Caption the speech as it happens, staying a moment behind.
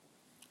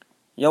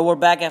Yo, we're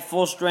back at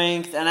full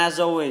strength, and as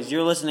always,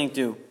 you're listening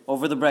to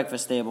Over the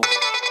Breakfast Table. Kane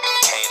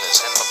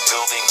is in the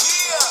building.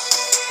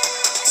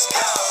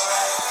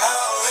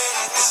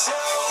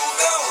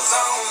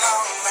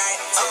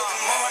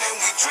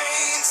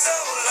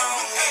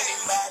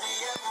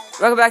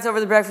 Welcome back to Over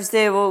the Breakfast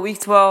Table, Week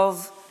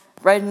 12,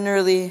 bright and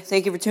early.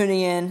 Thank you for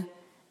tuning in.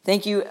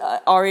 Thank you,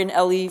 Ari and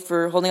Ellie,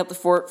 for holding up the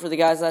fort for the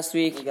guys last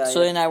week.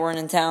 Sully and I weren't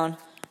in town.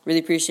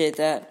 Really appreciate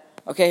that.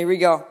 Okay, here we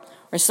go.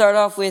 We're going to start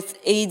off with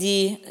AD,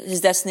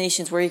 his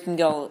destinations, where he can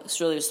go.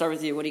 Australia, we'll start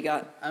with you. What do you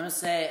got? I'm going to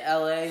say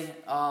LA,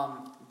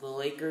 the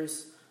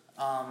Lakers,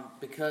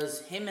 because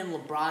him and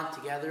LeBron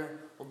together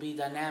will be a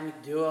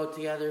dynamic duo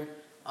together.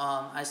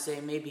 I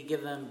say maybe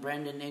give them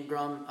Brandon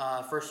Ingram,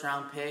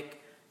 first-round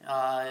pick,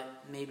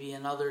 maybe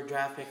another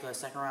draft pick, a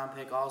second-round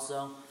pick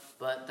also.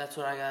 But that's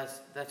what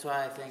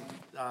I think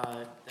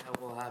that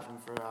will happen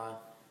for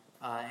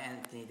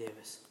Anthony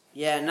Davis.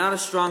 Yeah, not a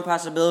strong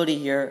possibility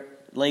here.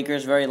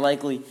 Lakers very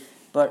likely.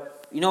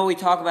 But you know what we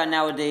talk about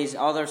nowadays,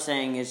 all they're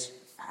saying is,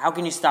 how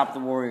can you stop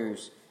the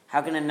Warriors?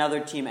 How can another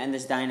team end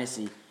this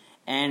dynasty?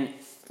 And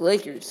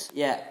Lakers.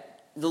 yeah,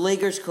 the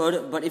Lakers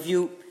could, but if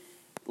you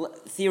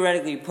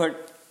theoretically put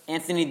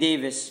Anthony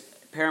Davis,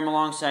 pair him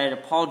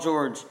alongside Paul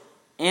George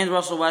and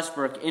Russell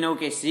Westbrook in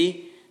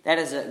OKC, that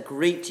is a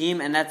great team,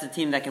 and that's a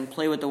team that can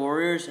play with the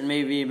Warriors and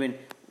maybe even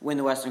win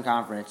the Western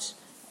Conference.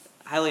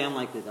 Highly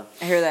unlikely, though.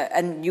 I hear that.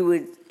 And you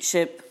would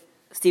ship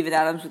Steven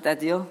Adams with that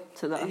deal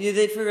to the... Yeah,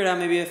 they figured out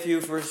maybe a few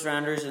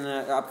first-rounders in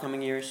the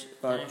upcoming years.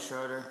 But Dennis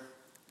Schroeder.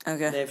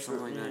 Okay. they have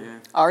Something like that, yeah.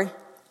 Ari?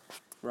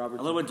 Robert.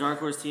 A little bit dark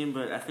horse team,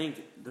 but I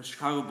think the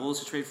Chicago Bulls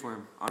should trade for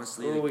him,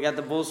 honestly. Ooh, we got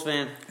the Bulls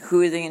fan.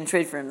 Who are they going to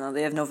trade for him, though?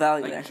 They have no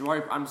value there. Like,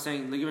 Jabari, I'm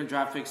saying, they give him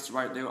draft picks.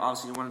 They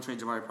obviously want to trade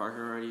Jabari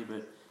Parker already,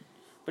 but...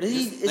 But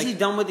is he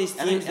done with these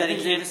teams that he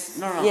can't...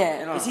 No.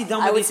 Yeah. Is he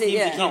done I with would these say, teams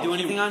yeah. he can't do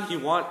anything on?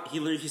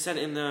 He said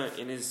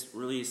in his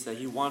release that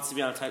he wants to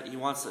be on he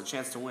wants a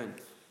chance to win,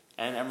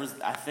 and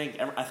I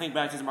think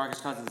back to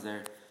DeMarcus Cousins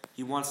there.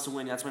 He wants to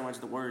win. That's why he went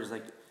to the Warriors.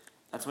 Like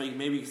that's why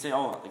maybe you can say,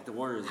 like the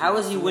Warriors. How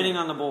is he winning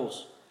on the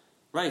Bulls?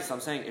 Right. So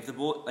I'm saying if the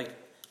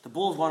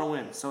Bulls want to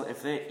win. So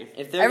if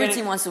they're Every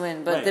team wants to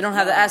win, but Right. they don't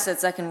have the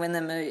assets that can win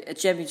them a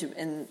championship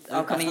in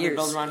upcoming years. They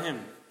build around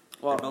him.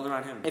 Well, They build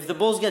around him. If the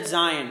Bulls get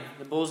Zion,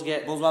 the Bulls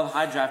get... Bulls will have a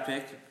high draft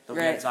pick. They'll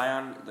Right. get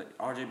Zion,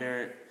 RJ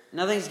Barrett.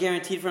 Nothing's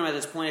guaranteed for him at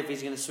this point if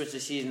he's going to switch the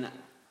season.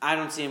 I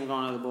don't see him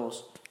going to the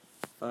Bulls.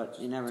 But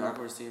you never Dark know.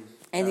 horse team.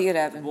 Anything could The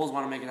happen. Bulls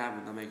want to make it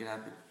happen. They'll make it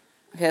happen.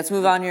 Okay, let's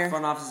move on here.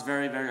 Front office is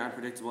very, very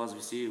unpredictable, as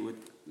we see with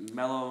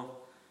Melo.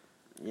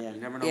 Yeah.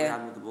 You never know Yeah. what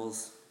happened with the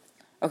Bulls.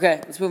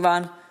 Okay, let's move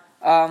on.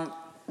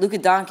 Luka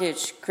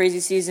Doncic, crazy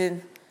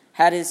season.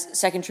 Had his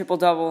second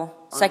triple-double.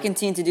 Second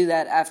team to do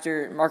that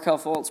after Markelle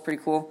Fultz.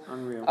 Pretty cool.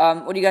 Unreal.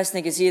 What do you guys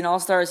think? Is he an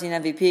all-star? Is he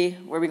an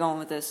MVP? Where are we going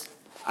with this?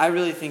 I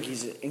really think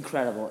he's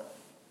incredible.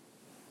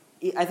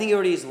 I think he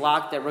already is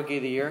locked at Rookie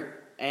of the Year,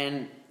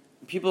 and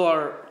people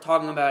are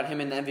talking about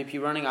him in the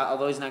MVP running,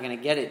 although he's not going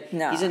to get it.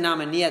 No. He's a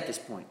nominee at this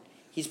point.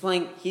 He's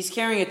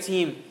carrying a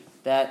team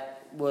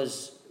that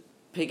was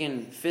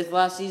picking fifth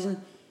last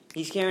season.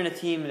 He's carrying a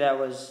team that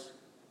was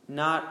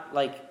not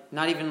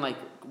even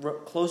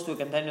close to a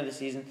contender this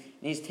season,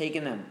 and he's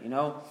taken them. You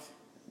know,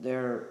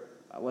 they're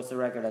what's the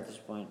record at this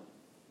point?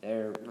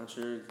 They're I'm not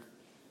sure.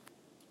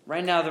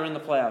 right now they're in the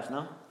playoffs.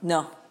 No.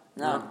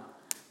 No.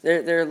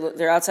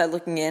 They're outside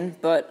looking in,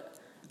 but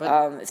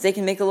if they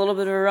can make a little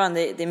bit of a run,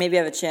 they maybe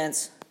have a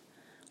chance.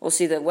 We'll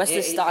see. The West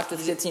is stocked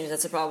with good teams.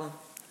 That's a problem.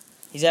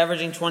 He's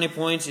averaging 20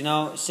 points,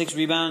 6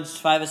 rebounds,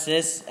 5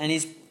 assists, and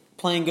he's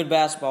playing good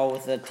basketball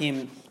with a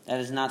team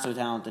that is not so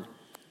talented.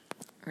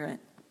 All right.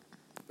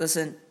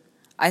 Listen,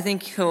 I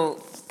think he'll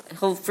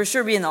for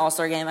sure be in the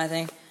All-Star game, I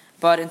think.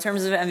 But in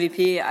terms of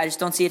MVP, I just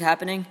don't see it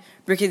happening.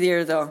 Rookie of the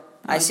Year, though,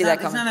 I see that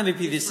coming. He's not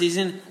MVP this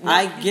season.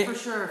 He's for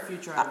sure a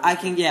future MVP. I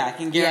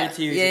can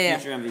guarantee you he's Yeah. a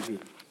future MVP.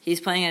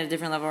 He's playing at a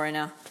different level right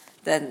now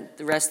than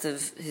the rest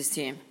of his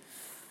team,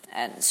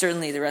 and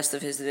certainly the rest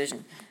of his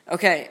division.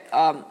 Okay,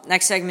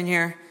 next segment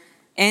here.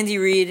 Andy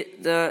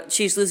Reid, the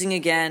Chiefs losing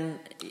again.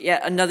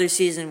 Yet another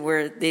season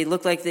where they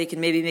look like they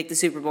can maybe make the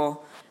Super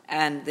Bowl,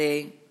 and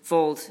they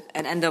fold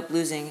and end up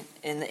losing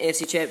in the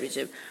AFC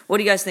Championship. What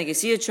do you guys think?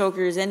 Is he a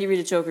choker? Is Andy Reid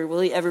a choker?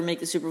 Will he ever make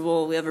the Super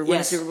Bowl? Will he ever win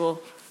Yes. a Super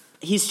Bowl?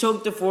 He's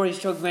choked before. He's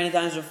choked many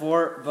times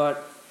before,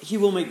 but he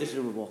will make the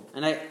Super Bowl.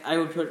 And I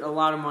would put a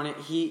lot of money.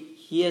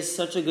 He has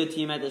such a good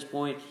team at this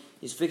point.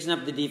 He's fixing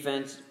up the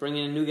defense,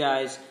 bringing in new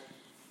guys.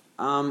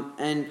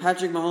 And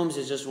Patrick Mahomes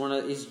is just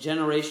he's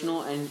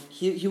generational, and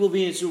he will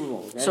be in the Super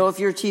Bowl. Okay? So if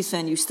you're a Chiefs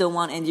fan, you still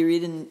want Andy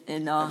Reid in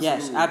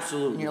yes,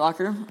 absolutely. in your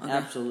locker room? Okay.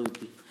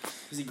 Absolutely.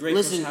 Is he great?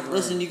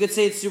 Listen. You could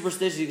say it's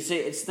superstitious. You could say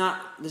it's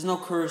not. There's no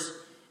curse,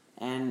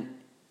 and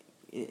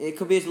it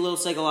could be a little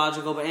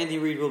psychological. But Andy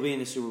Reid will be in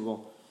the Super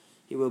Bowl.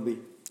 He will be.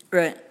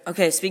 Right.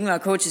 Okay, speaking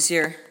about coaches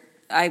here,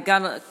 I've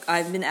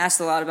been asked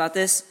a lot about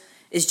this.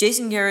 Is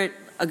Jason Garrett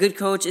a good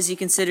coach? Is he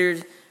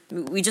considered...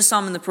 We just saw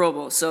him in the Pro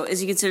Bowl, so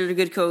is he considered a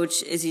good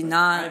coach? Is he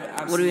not? I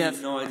have What do we absolutely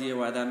have? no idea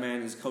why that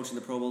man is coaching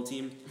the Pro Bowl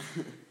team.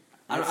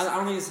 I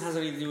don't think this has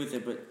anything to do with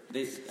it, but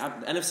the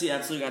NFC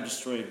absolutely got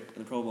destroyed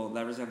in the Pro Bowl.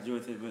 That has nothing to do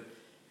with it, but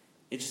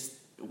it just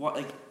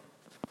like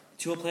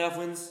 2 playoff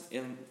wins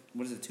in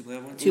what is it? 2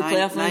 playoff wins? 2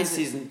 playoff wins. 9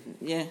 seasons.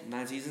 Yeah.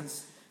 9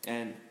 seasons,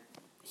 and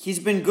He's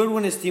been good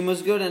when his team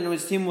was good, and when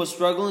his team was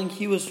struggling,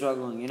 he was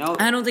struggling. You know.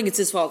 I don't think it's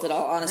his fault at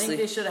all, I honestly. think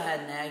they should have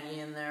had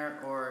Nagy in there,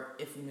 or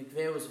if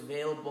McVay was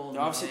available.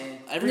 obviously McVay.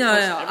 every No,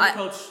 coach, no, every I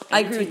coach, I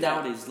every agree team with that.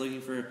 nowadays is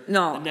looking for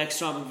No. the next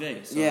Sean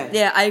McVay. So. Yeah.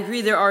 Yeah, I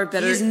agree. There are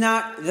better. He's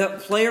not the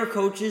player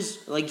coaches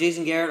like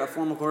Jason Garrett, a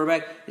former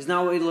quarterback, is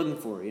not what they're looking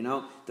for. You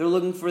know, they're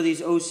looking for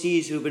these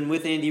OCs who've been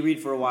with Andy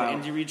Reid for a The while.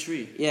 Andy Reid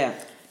tree. Yeah,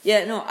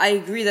 Yeah, no, I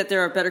agree that there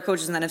are better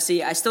coaches in the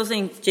NFC. I still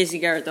think Jason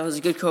Garrett, though, is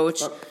a good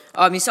coach.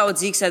 You saw what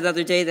Zeke said the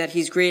other day, that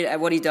he's great at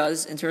what he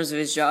does in terms of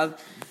his job.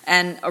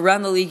 And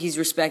around the league, he's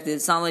respected.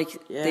 It's not like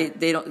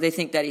they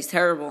think that he's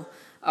terrible.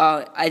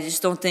 I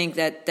just don't think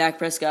that Dak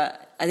Prescott...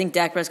 I think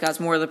Dak Prescott's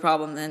more of the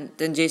problem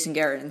than Jason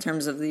Garrett in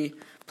terms of the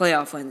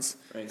playoff wins.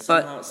 Right.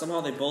 But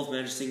Somehow they both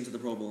managed to sneak into the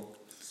Pro Bowl.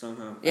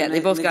 Somehow. yeah, And they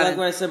both got like it.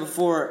 what I said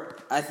before.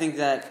 I think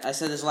that I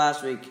said this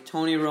last week.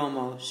 Tony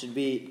Romo should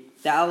be.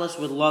 Dallas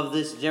would love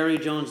this. Jerry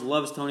Jones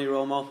loves Tony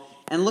Romo,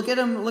 and look at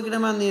him. Look at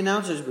him on the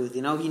announcers booth.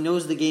 You know, he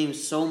knows the game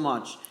so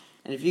much.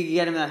 And if you could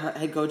get him that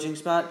head coaching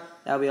spot,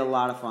 that would be a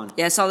lot of fun.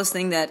 Yeah, I saw this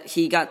thing that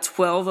he got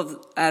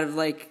 12 out of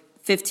like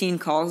 15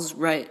 calls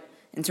right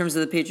in terms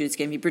of the Patriots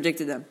game. He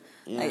predicted them.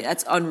 Yeah. Like,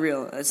 that's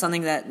unreal. It's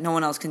something that no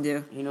one else can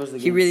do. He knows the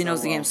game. He really so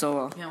knows the well. game so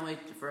well. Can't wait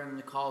for him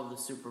to call the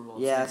Super Bowl.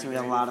 Yeah, that's gonna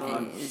be a lot of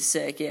fun. It's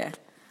sick, yeah.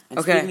 And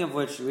Okay. speaking of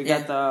which, we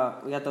got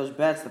those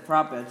bets, the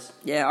prop bets.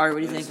 Yeah, Ari, what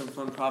do you There's think?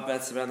 some fun prop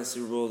bets around the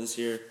Super Bowl this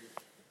year.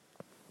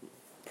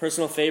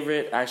 Personal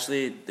favorite,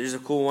 actually, there's a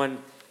cool one.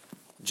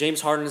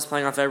 James Harden is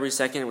playing on February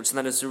 2nd, which is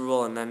not a Super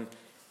Bowl, and then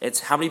it's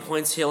how many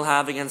points he'll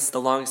have against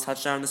the longest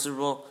touchdown in the Super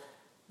Bowl.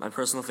 My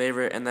personal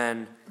favorite, and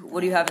then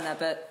What do you have in that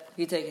bet?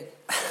 Who you taking?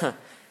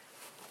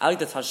 I like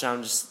the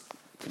touchdown.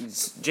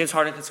 James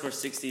Harden can score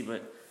 60,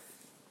 but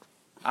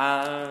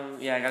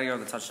yeah, I gotta go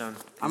with the touchdown.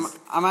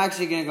 I'm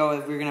actually gonna go.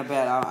 If we're gonna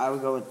bet, I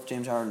would go with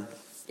James Harden.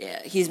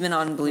 Yeah, he's been They're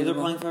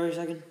unbelievable. playing February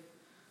 2nd.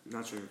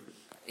 Not sure.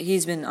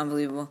 He's been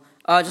unbelievable.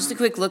 Just a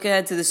quick look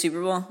ahead to the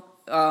Super Bowl.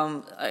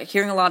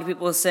 Hearing a lot of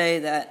people say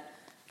that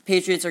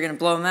Patriots are going to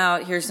blow them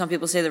out. Hearing some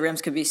people say the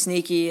Rams could be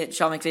sneaky.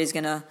 Sean McVay's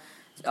going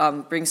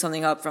to bring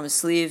something up from his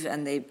sleeve,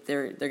 and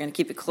they're going to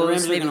keep it Rams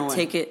close, are maybe gonna win.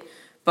 take it.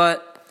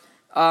 But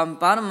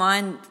bottom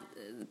line,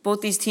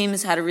 both these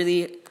teams had a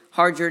really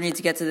hard journey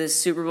to get to this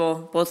Super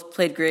Bowl. Both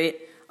played great.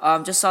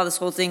 Just saw this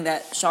whole thing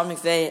that Sean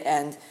McVay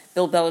and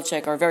Bill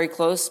Belichick are very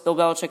close. Bill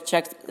Belichick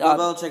checked. Bill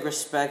Belichick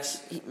respects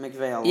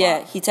McVay a lot.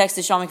 Yeah, he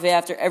texted Sean McVay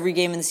after every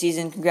game in the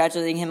season,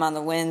 congratulating him on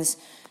the wins,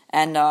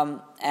 and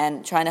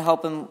trying to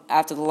help him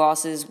after the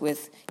losses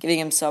with giving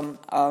him some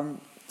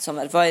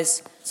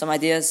advice, some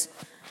ideas.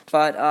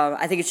 But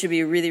I think it should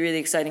be a really, really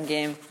exciting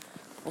game.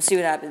 We'll see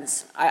what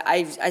happens.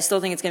 I still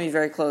think it's going to be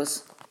very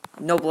close.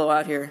 No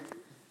blowout here.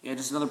 Yeah,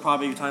 just another prop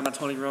bet. You're talking about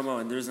Tony Romo,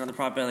 and there's another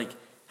prop bet, like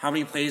how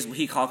many plays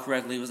he called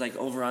correctly. It was like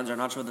over-under. I'm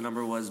not sure what the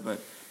number was, but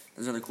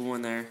there's another cool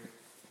one there.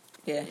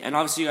 Yeah, And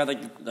obviously you got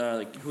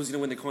like who's gonna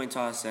win the coin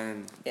toss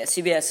and yeah.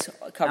 CBS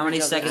coverage. How many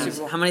of the seconds? Super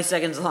Bowl. How many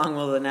seconds long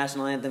will the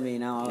national anthem be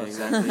now? yeah,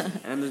 exactly.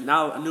 And there's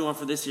now a new one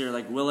for this year.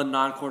 Like, will a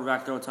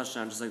non-quarterback throw a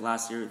touchdown just like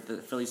last year, the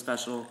Philly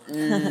special?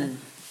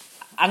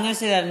 I'm gonna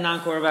say that a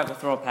non-quarterback will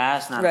throw a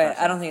pass. Not a Right,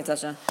 touchdown. I don't think it's a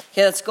touchdown.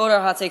 Okay, let's go to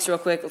our hot takes real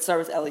quick. Let's start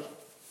with Ellie.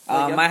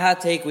 My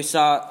hot take: we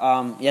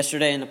saw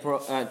yesterday in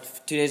the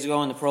 2 days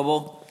ago in the Pro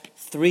Bowl.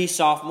 3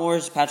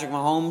 sophomores: Patrick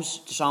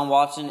Mahomes, Deshaun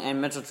Watson,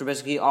 and Mitchell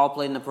Trubisky, all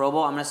played in the Pro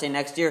Bowl. I'm gonna say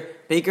next year,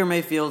 Baker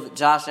Mayfield,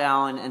 Josh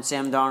Allen, and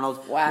Sam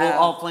Darnold Wow. will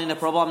all play in the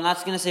Pro Bowl. I'm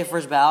not gonna say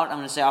first ballot. I'm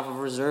gonna say off of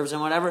reserves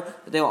and whatever,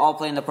 but they will all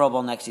play in the Pro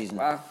Bowl next season.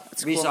 Wow,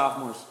 that's 3 cool.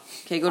 sophomores.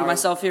 Okay, go to All right.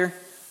 myself here.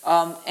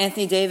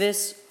 Anthony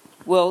Davis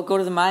will go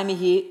to the Miami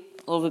Heat.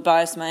 A little bit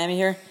biased to Miami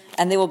here.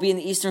 And they will be in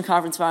the Eastern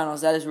Conference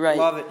Finals. That is right.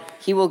 Love it.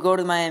 He will go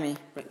to Miami.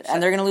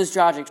 And they're going to lose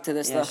Dragic to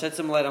this, Yeah, though. shed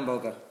some light on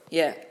Boca.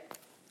 Yeah.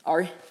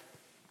 Ari?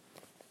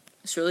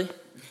 Shirley?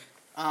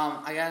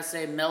 I gotta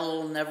say,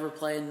 Melo will never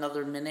play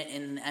another minute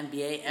in the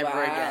NBA ever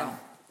Wow.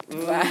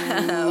 again.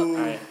 Wow. All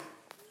right.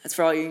 That's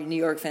for all you New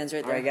York fans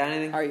right there. Ari, got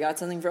anything? Ari, got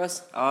something for us?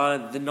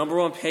 The number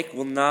 1 pick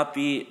will not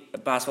be a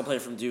basketball player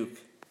from Duke.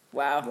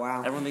 Wow.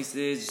 Wow. Everyone thinks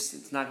it is.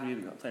 It's not gonna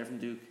be a player from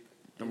Duke.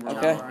 Number 1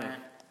 Okay. pick.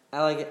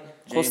 I like it.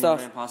 Cool Jalen stuff.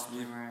 Moran,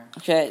 possibly.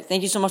 Okay,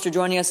 thank you so much for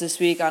joining us this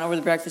week on Over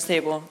the Breakfast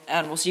Table.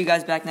 And we'll see you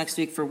guys back next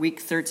week for Week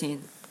 13.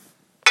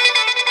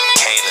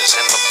 Kane is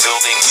in the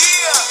building.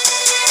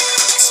 Yeah!